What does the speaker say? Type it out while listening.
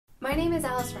My name is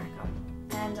Alice Rackham,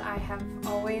 and I have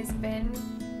always been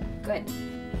good.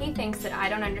 He thinks that I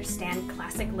don't understand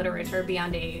classic literature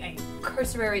beyond a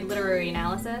cursory literary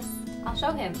analysis. I'll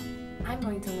show him. I'm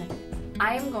going to live it.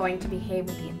 I am going to behave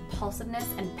with the impulsiveness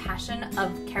and passion of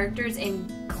characters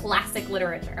in classic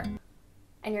literature.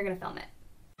 And you're gonna film it.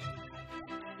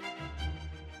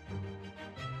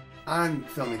 I'm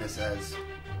filming this as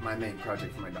my main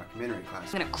project for my documentary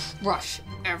class. I'm gonna crush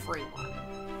everyone.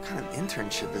 What kind of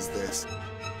internship is this?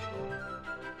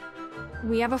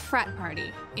 We have a frat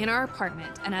party in our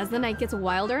apartment, and as the night gets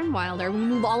wilder and wilder, we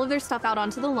move all of their stuff out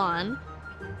onto the lawn,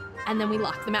 and then we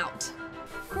lock them out.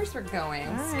 Of course we're going.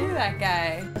 Screw that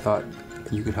guy. I thought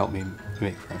you could help me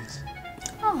make friends.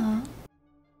 Aww.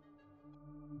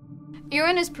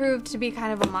 Ewan has proved to be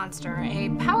kind of a monster, a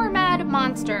power-mad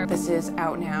monster. This is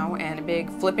out now and a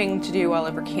big flipping to-do all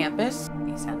over campus.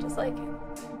 You sound just like him.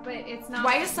 But it's not.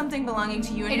 Why is something belonging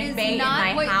to you and It McVeigh is not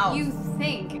in my what house? you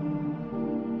think.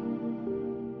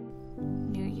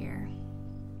 New year.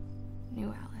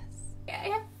 New Alice. I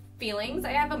have feelings,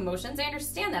 I have emotions, I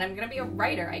understand that. I'm gonna be a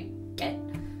writer. I get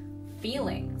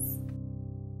feelings.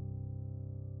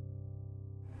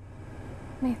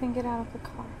 Nathan, get out of the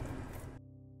car.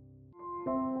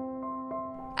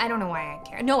 I don't know why I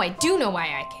care. No, I do know why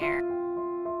I care.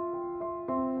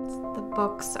 The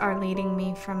books are leading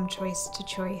me from choice to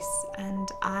choice, and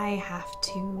I have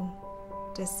to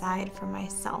decide for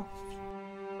myself.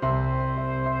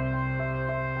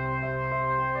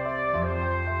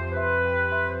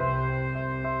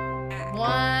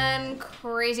 One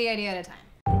crazy idea at a time.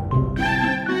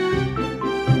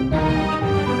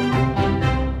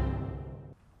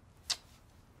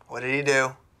 What did he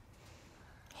do?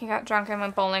 He got drunk and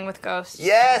went bowling with ghosts.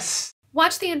 Yes!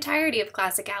 Watch the entirety of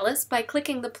Classic Alice by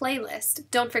clicking the playlist.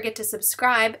 Don't forget to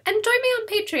subscribe and join me on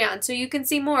Patreon so you can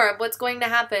see more of what's going to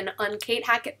happen on Kate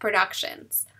Hackett Productions.